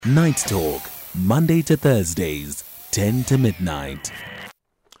Night Talk, Monday to Thursdays, 10 to midnight.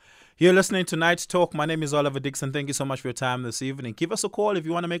 You're listening to Night Talk. My name is Oliver Dixon. Thank you so much for your time this evening. Give us a call if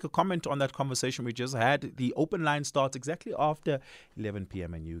you want to make a comment on that conversation we just had. The open line starts exactly after 11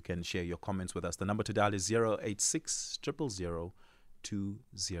 p.m. and you can share your comments with us. The number to dial is 086 000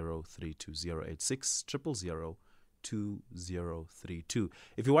 2032. 086 000 2032.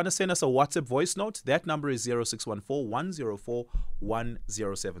 If you want to send us a WhatsApp voice note, that number is 0614 104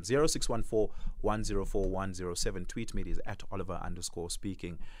 107. 0614 104 107. Tweet me, it is at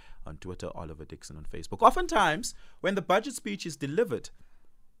Oliver_speaking on Twitter, Oliver Dixon on Facebook. Oftentimes, when the budget speech is delivered,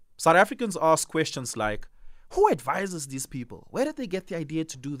 South Africans ask questions like, who advises these people? Where did they get the idea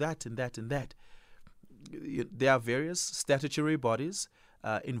to do that and that and that? There are various statutory bodies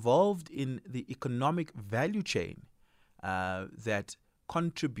involved in the economic value chain that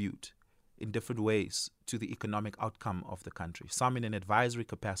contribute in different ways to the economic outcome of the country. Some in an advisory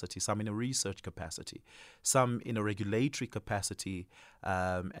capacity, some in a research capacity, some in a regulatory capacity,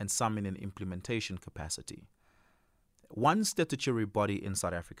 and some in an implementation capacity. One statutory body in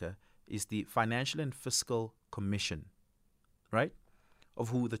South Africa is the Financial and Fiscal Commission, right? Of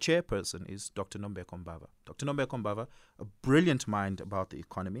who the chairperson is Dr. Nombeko Mbava. Dr. Nombeko Mbava, a brilliant mind about the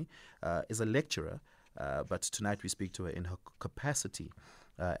economy, is a lecturer, but tonight we speak to her in her capacity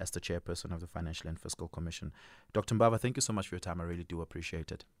as the chairperson of the Financial and Fiscal Commission. Dr. Mbava, thank you so much for your time. I really do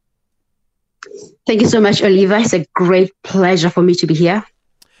appreciate it. Thank you so much, Oliver. It's a great pleasure for me to be here.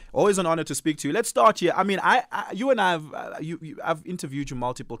 Always an honor to speak to you. Let's start here. I mean, I've interviewed you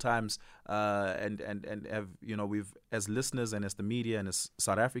multiple times, and have, we've, as listeners and as the media and as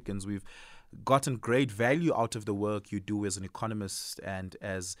South Africans, we've gotten great value out of the work you do as an economist and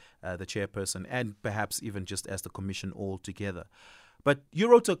as the chairperson, and perhaps even just as the commission altogether. But you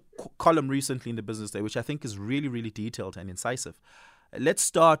wrote a column recently in the Business Day, which I think is really, really detailed and incisive. Let's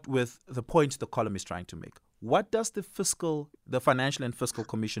start with the point the column is trying to make. What does the Financial and Fiscal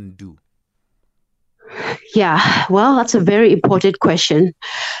Commission do? Yeah, well, that's a very important question.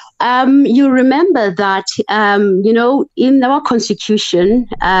 You remember that, in our constitution,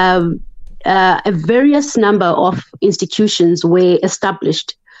 a various number of institutions were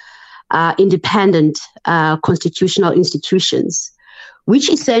established, independent constitutional institutions, which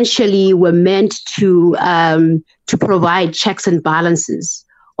essentially were meant to provide checks and balances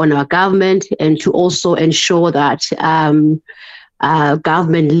on our government and to also ensure that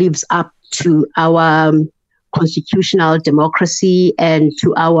government lives up to our constitutional democracy and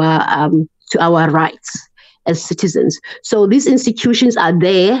to our rights as citizens. So these institutions are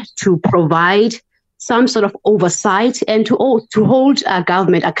there to provide some sort of oversight and to hold our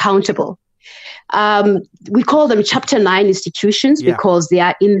government accountable. We call them Chapter 9 institutions because they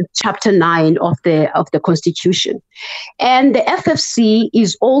are in Chapter 9 of the Constitution. And the FFC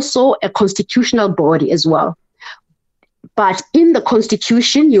is also a constitutional body as well. But in the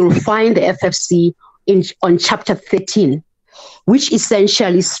Constitution, you'll find the FFC on Chapter 13, which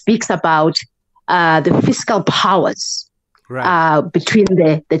essentially speaks about the fiscal powers between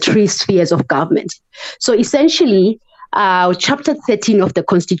the three spheres of government. So essentially, Chapter 13 of the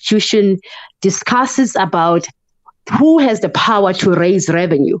Constitution discusses about who has the power to raise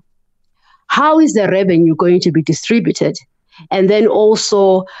revenue, how is the revenue going to be distributed, and then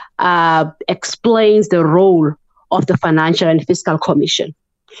also explains the role of the Financial and Fiscal Commission.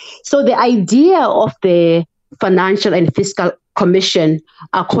 So the idea of the Financial and Fiscal Commission,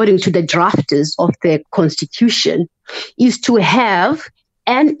 according to the drafters of the Constitution, is to have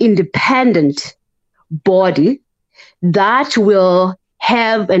an independent body that will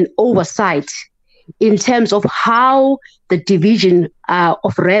have an oversight in terms of how the division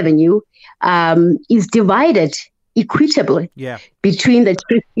of revenue is divided equitably between the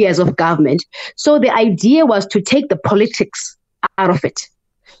three spheres of government. So the idea was to take the politics out of it,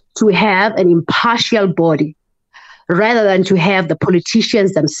 to have an impartial body, rather than to have the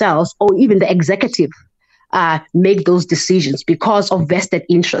politicians themselves or even the executive make those decisions because of vested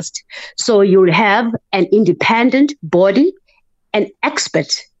interest. So you'll have an independent body, an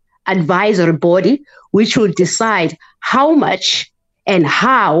expert advisory body, which will decide how much and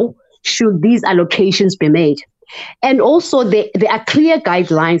how should these allocations be made. And also there are clear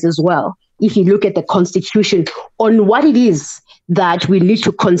guidelines as well, if you look at the Constitution, on what it is that we need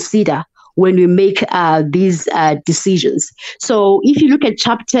to consider when we make these decisions. So if you look at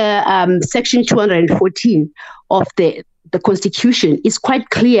section 214 of the Constitution, it's quite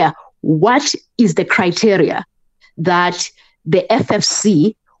clear what is the criteria that the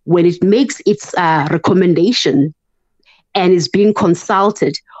FFC, when it makes its recommendation and is being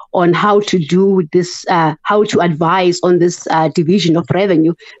consulted on how to do this, how to advise on this division of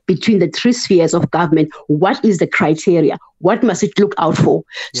revenue between the three spheres of government. What is the criteria? What must it look out for?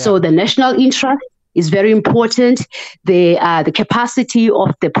 Yeah. So the national interest is very important. The capacity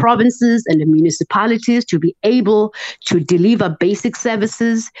of the provinces and the municipalities to be able to deliver basic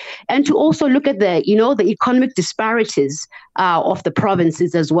services, and to also look at the economic disparities of the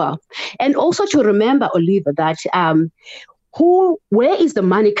provinces as well. And also to remember, Oliver, that where is the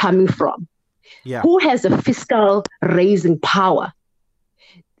money coming from? Yeah. Who has the fiscal raising power?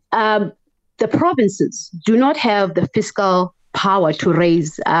 The provinces do not have the fiscal power to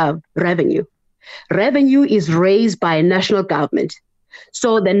raise revenue. Revenue is raised by a national government.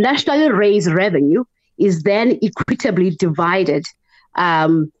 So the nationally raised revenue is then equitably divided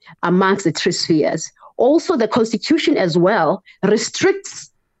amongst the three spheres. Also, the Constitution as well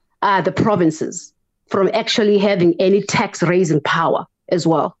restricts the provinces from actually having any tax-raising power as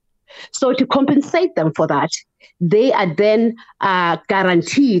well. So to compensate them for that, they are then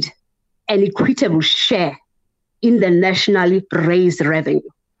guaranteed an equitable share in the nationally raised revenue.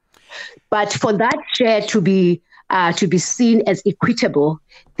 But for that share to be seen as equitable,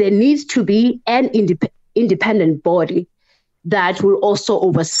 there needs to be an independent body that will also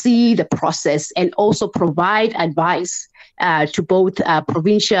oversee the process and also provide advice to both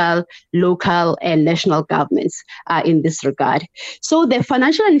provincial, local, and national governments in this regard. So the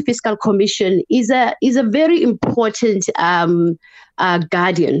Financial and Fiscal Commission is a very important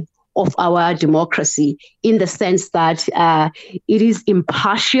guardian of our democracy, in the sense that it is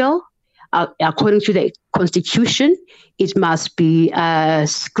impartial. According to the Constitution, it must be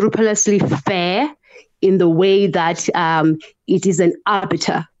scrupulously fair in the way that it is an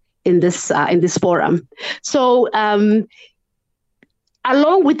arbiter in this forum. So,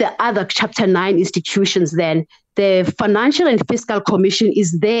 along with the other Chapter 9 institutions, then the Financial and Fiscal Commission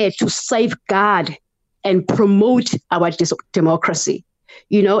is there to safeguard and promote our democracy,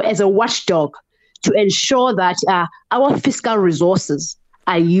 as a watchdog, to ensure that our fiscal resources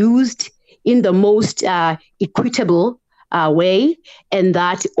are used in the most equitable way, and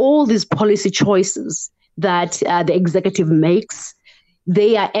that all these policy choices that the executive makes,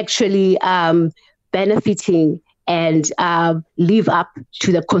 they are actually benefiting and live up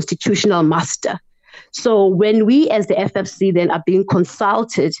to the constitutional muster. So when we as the FFC then are being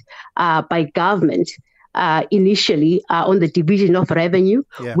consulted by government initially on the division of revenue,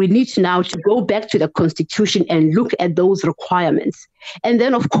 we need now to go back to the Constitution and look at those requirements. And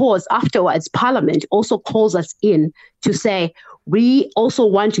then, of course, afterwards, Parliament also calls us in to say, we also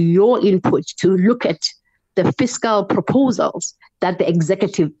want your input to look at the fiscal proposals that the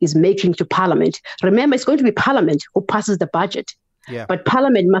executive is making to Parliament. Remember, it's going to be Parliament who passes the budget, but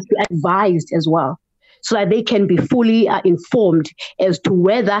Parliament must be advised as well, so that they can be fully informed as to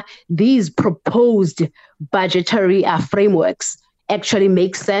whether these proposed budgetary frameworks actually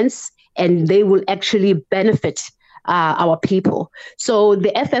make sense and they will actually benefit our people. So the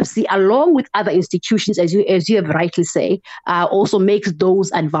FFC, along with other institutions, as you have rightly say, also makes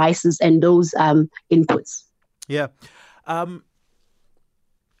those advices and those inputs. Yeah.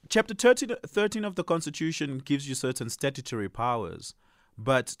 Chapter 13 of the Constitution gives you certain statutory powers.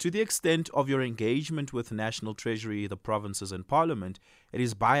 But to the extent of your engagement with the National Treasury, the provinces and Parliament, it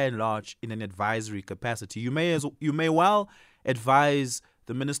is by and large in an advisory capacity. You may well advise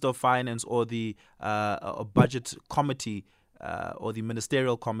the Minister of Finance or the Budget Committee or the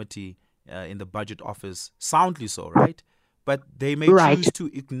Ministerial Committee in the Budget Office, soundly so, right? But they may choose to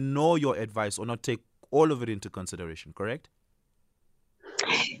ignore your advice or not take all of it into consideration, correct?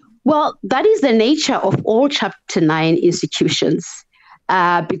 Well, that is the nature of all Chapter 9 institutions.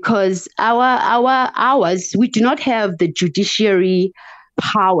 Because ours, we do not have the judiciary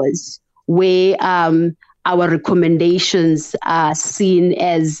powers where our recommendations are seen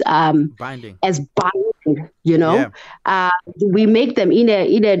as binding. We make them in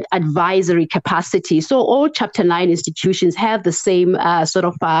an advisory capacity. So all Chapter 9 institutions have the same sort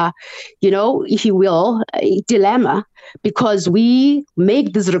of, if you will, dilemma, because we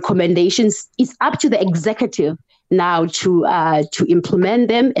make these recommendations. It's up to the executive now to implement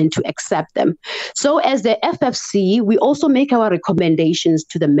them and to accept them. So as the FFC, we also make our recommendations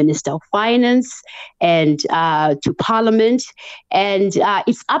to the Minister of Finance and to Parliament, and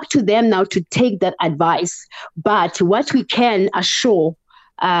it's up to them now to take that advice. But what we can assure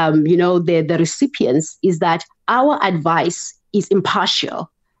the recipients is that our advice is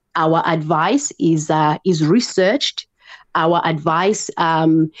impartial. Our advice is researched. Our advice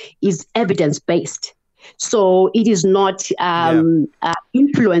is evidence-based. So it is not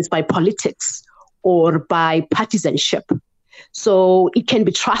influenced by politics or by partisanship. So it can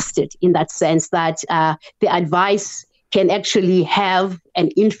be trusted in that sense that the advice can actually have an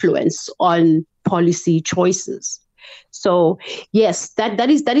influence on policy choices. So yes, that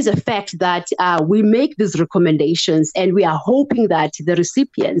is a fact that we make these recommendations, and we are hoping that the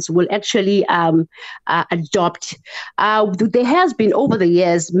recipients will actually adopt. There has been over the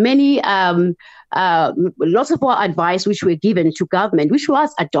years many lots of our advice which were given to government, which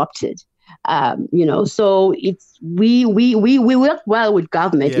was adopted. So it's we work well with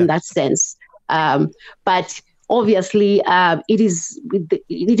government in that sense, but obviously it is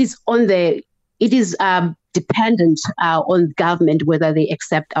dependent on government whether they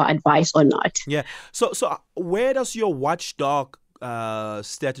accept our advice or not. Yeah. So where does your watchdog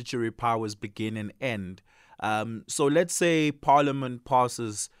statutory powers begin and end? So let's say Parliament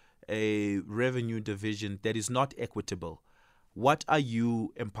passes a revenue division that is not equitable. What are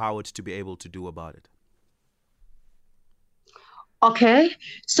you empowered to be able to do about it? Okay.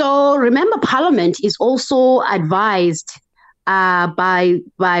 So remember, Parliament is also advised by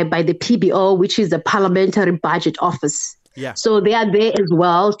the PBO, which is the Parliamentary Budget Office. Yeah. So they are there as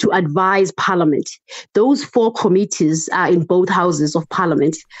well to advise Parliament. Those 4 committees in both houses of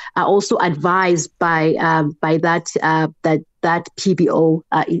Parliament are also advised by that PBO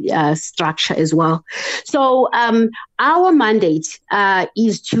structure as well. So our mandate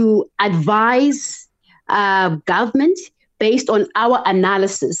is to advise government based on our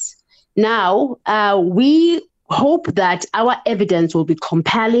analysis. Now, we hope that our evidence will be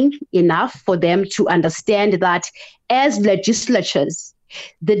compelling enough for them to understand that as legislatures,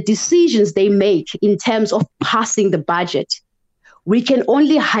 the decisions they make in terms of passing the budget, we can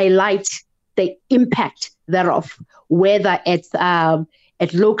only highlight the impact thereof, whether at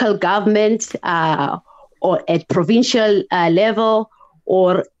local government or at provincial level,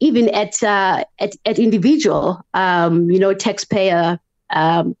 or even at individual, taxpayer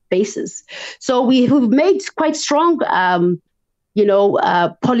basis. So we have made quite strong,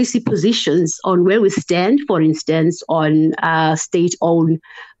 policy positions on where we stand, for instance, on state-owned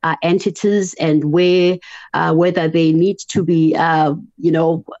entities and whether they need to be,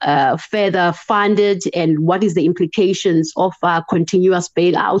 further funded, and what is the implications of continuous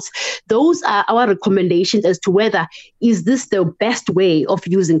bailouts. Those are our recommendations as to whether is this the best way of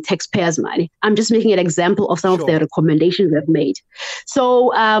using taxpayers' money. I'm just making an example of some of the recommendations we've made.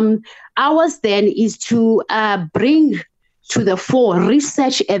 So ours then is to bring to the fore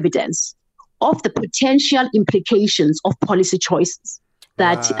research evidence of the potential implications of policy choices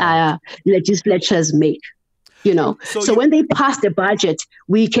that legislatures make. So when they pass the budget,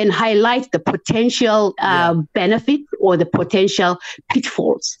 we can highlight the potential benefit or the potential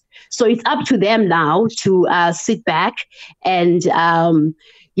pitfalls. So it's up to them now to sit back and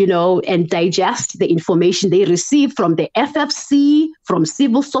and digest the information they receive from the FFC, from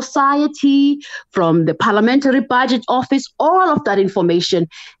civil society, from the Parliamentary Budget Office, all of that information.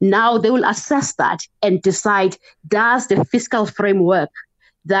 Now they will assess that and decide, does the fiscal framework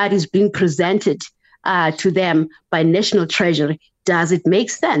that is being presented to them by National Treasury, does it make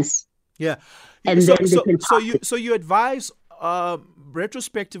sense? Yeah. And so you advise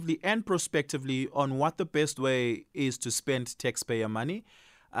retrospectively and prospectively on what the best way is to spend taxpayer money.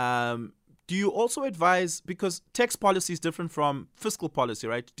 Do you also advise, because tax policy is different from fiscal policy,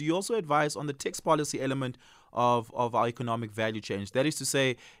 right? Do you also advise on the tax policy element of our economic value change? That is to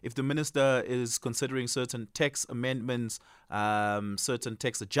say, if the minister is considering certain tax amendments, certain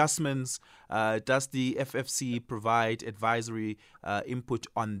tax adjustments, does the FFC provide advisory input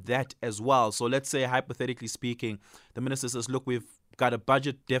on that as well? So let's say, hypothetically speaking, the minister says, look, we've got a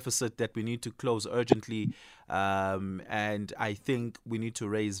budget deficit that we need to close urgently, and I think we need to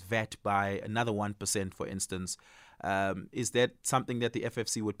raise VAT by another 1%, for instance. Is that something that the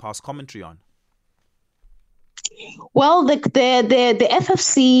FFC would pass commentary on? Well, the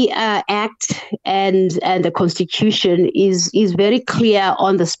FFC Act and the Constitution is very clear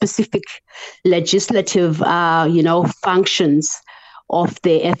on the specific legislative functions of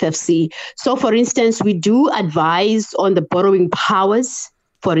the FFC. So, for instance, we do advise on the borrowing powers,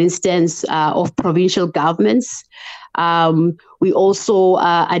 for instance, of provincial governments. We also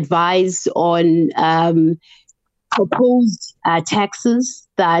advise on proposed taxes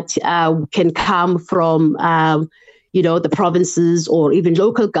that can come from the provinces or even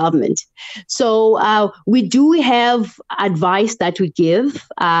local government. So we do have advice that we give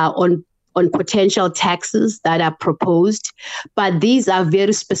on potential taxes that are proposed, but these are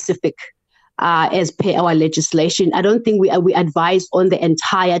very specific as per our legislation. I don't think we advise on the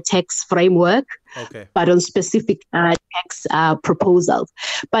entire tax framework, but on specific tax proposals.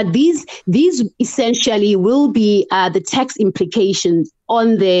 But these essentially will be the tax implications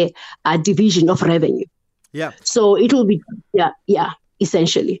on the division of revenue. Yeah. So it will be,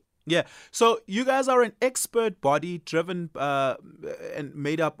 essentially. Yeah. So you guys are an expert body driven and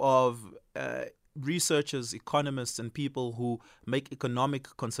made up of researchers, economists, and people who make economic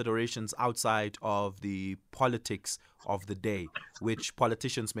considerations outside of the politics of the day, which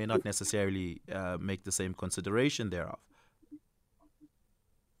politicians may not necessarily make the same consideration thereof.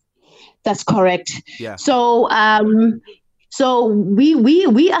 That's correct. Yeah. So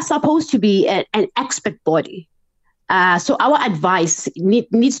we are supposed to be an expert body. So our advice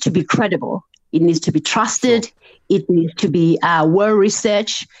needs to be credible. It needs to be trusted. Sure. It needs to be well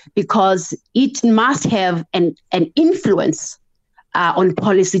researched, because it must have an influence on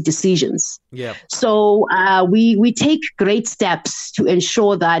policy decisions. Yeah. So we take great steps to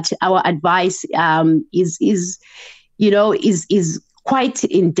ensure that our advice is quite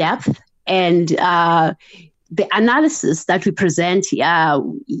in depth, and the analysis that we present.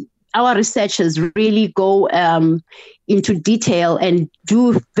 Our researchers really go into detail and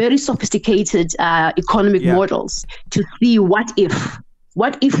do very sophisticated economic models to see what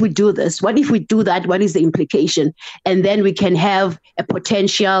if we do this, what if we do that, what is the implication? And then we can have a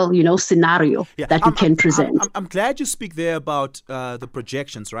potential, scenario that we can present. I'm glad you speak there about the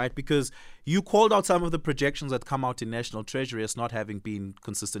projections, right? Because you called out some of the projections that come out in National Treasury as not having been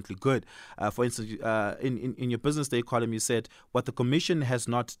consistently good. For instance, in your Business Day column, you said what the Commission has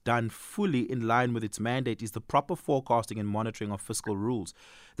not done fully in line with its mandate is the proper forecasting and monitoring of fiscal rules.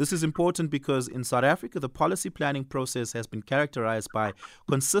 This is important because in South Africa, the policy planning process has been characterized by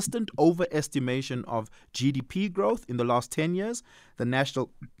consistent overestimation of GDP growth in the last 10 years. The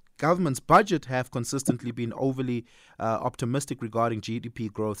national government's budget have consistently been overly optimistic regarding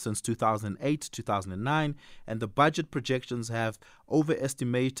GDP growth since 2008, 2009, and the budget projections have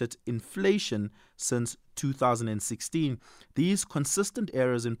overestimated inflation since 2016. These consistent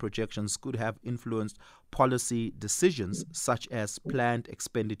errors in projections could have influenced policy decisions such as planned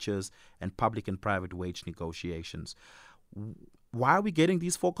expenditures and public and private wage negotiations. Why are we getting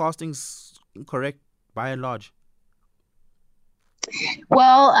these forecastings incorrect by and large?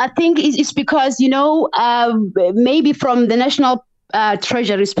 Well, I think it's because, maybe from the National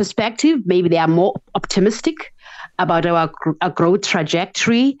Treasury's perspective, maybe they are more optimistic about our growth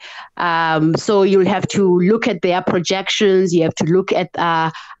trajectory. So you'll have to look at their projections. You have to look at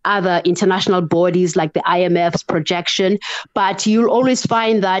other international bodies like the IMF's projection. But you'll always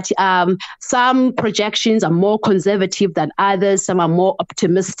find that some projections are more conservative than others. Some are more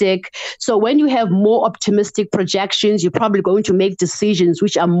optimistic. So when you have more optimistic projections, you're probably going to make decisions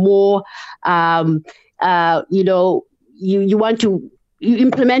which are more, you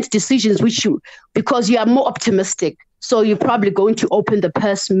implement decisions because you are more optimistic. So you're probably going to open the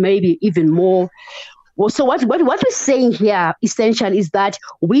purse maybe even more. Well, so what we're saying here essentially is that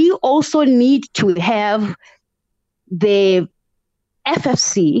we also need to have the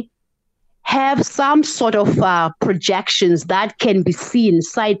FFC have some sort of projections that can be seen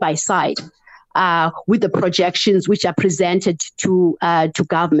side by side with the projections which are presented to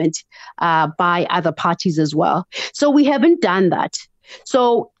government by other parties as well. So we haven't done that.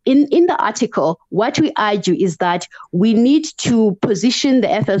 So in the article, what we argue is that we need to position the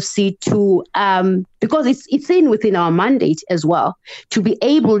FFC to, because it's within our mandate as well, to be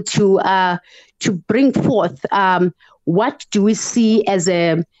able to bring forth what do we see as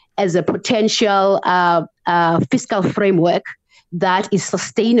a potential fiscal framework that is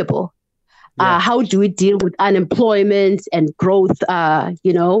sustainable. Yeah. How do we deal with unemployment and growth,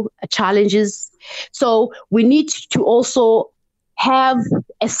 challenges? So we need to also have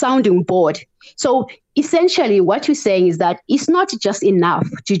a sounding board. So essentially what we're saying is that it's not just enough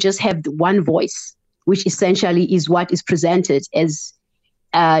to just have one voice, which essentially is what is presented as,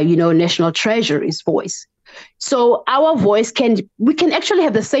 National Treasury's voice. So our voice we can actually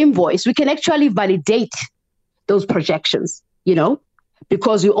have the same voice. We can actually validate those projections,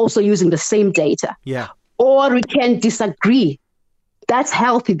 because we're also using the same data. Yeah. Or we can disagree. That's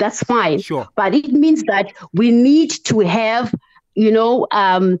healthy. That's fine. Sure. But it means that we need to have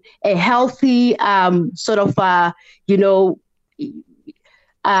a healthy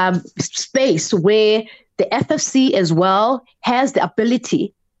space where the FFC as well has the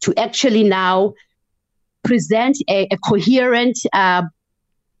ability to actually now present a coherent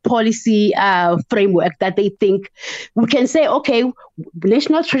policy framework that they think we can say, okay, the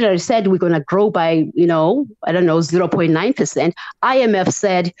National Treasury said we're going to grow by, 0.9%. IMF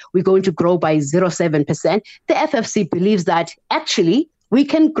said we're going to grow by 0.7%. The FFC believes that actually we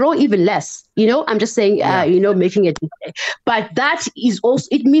can grow even less. I'm just saying, making it. But that is also,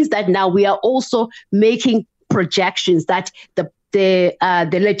 it means that now we are also making projections that the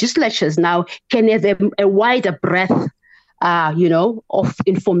legislatures now can have a wider breadth, of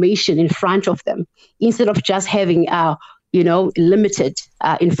information in front of them, instead of just having, limited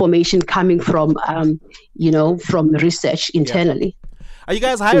information coming from, from research internally. Yeah. Are you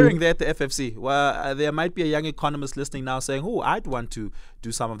guys hiring there at the FFC? Well, there might be a young economist listening now saying, "Oh, I'd want to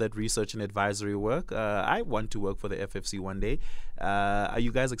do some of that research and advisory work. I want to work for the FFC one day." Are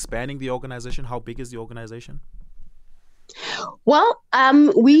you guys expanding the organization? How big is the organization? Well, our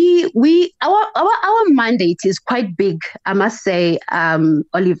mandate is quite big, I must say,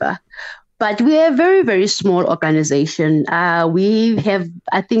 Oliver. But we are a very, very small organization. We have,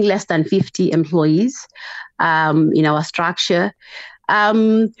 I think, less than 50 employees in our structure.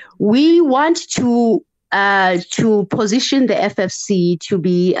 We want to position the FFC to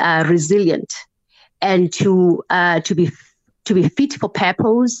be resilient and to be fit for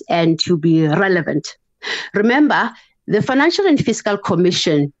purpose and to be relevant. Remember, the Financial and Fiscal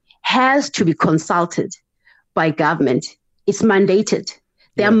Commission has to be consulted by government. It's mandated.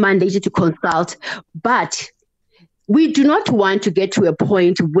 They are mandated to consult, but we do not want to get to a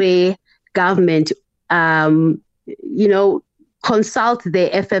point where government, consult the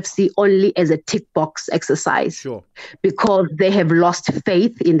FFC only as a tick box exercise. Sure. Because they have lost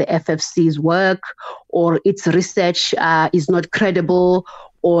faith in the FFC's work, or its research is not credible,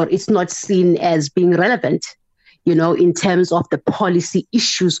 or it's not seen as being relevant, in terms of the policy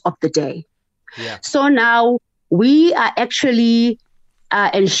issues of the day. Yeah. So now we are actually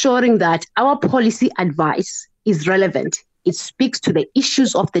ensuring that our policy advice is relevant. It speaks to the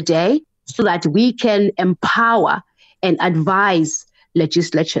issues of the day so that we can empower and advise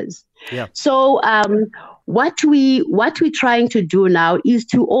legislatures. Yeah. So what we're trying to do now is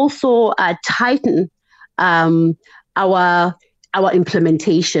to also tighten our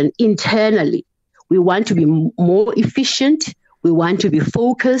implementation internally. We want to be more efficient. We want to be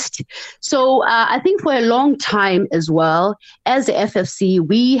focused. So I think for a long time as well, as the FFC,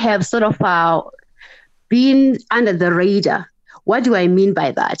 we have sort of been under the radar. What do I mean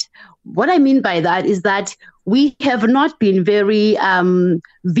by that? What I mean by that is that we have not been very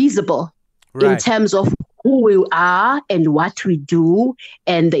visible in terms of who we are and what we do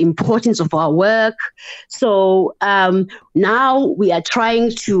and the importance of our work. So now we are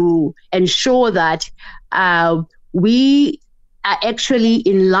trying to ensure that we are actually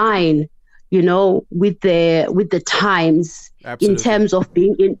in line, with the times. Absolutely.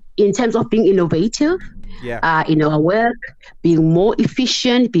 in terms of being innovative. Yeah. In our work, being more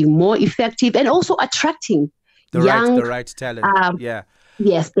efficient, being more effective, and also attracting the right talent.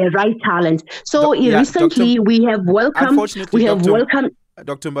 Yes, the right talent. So recently we have welcomed.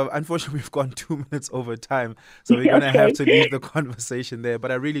 Dr. Mbava, unfortunately, we've gone 2 minutes over time, so we're going to have to leave the conversation there.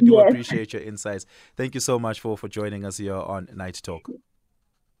 But I really do appreciate your insights. Thank you so much for joining us here on Night Talk.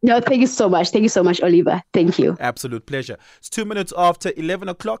 No, thank you so much. Thank you so much, Oliver. Thank you. Absolute pleasure. It's 2 minutes after 11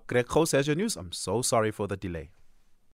 o'clock. Greg Kos has your news. I'm so sorry for the delay.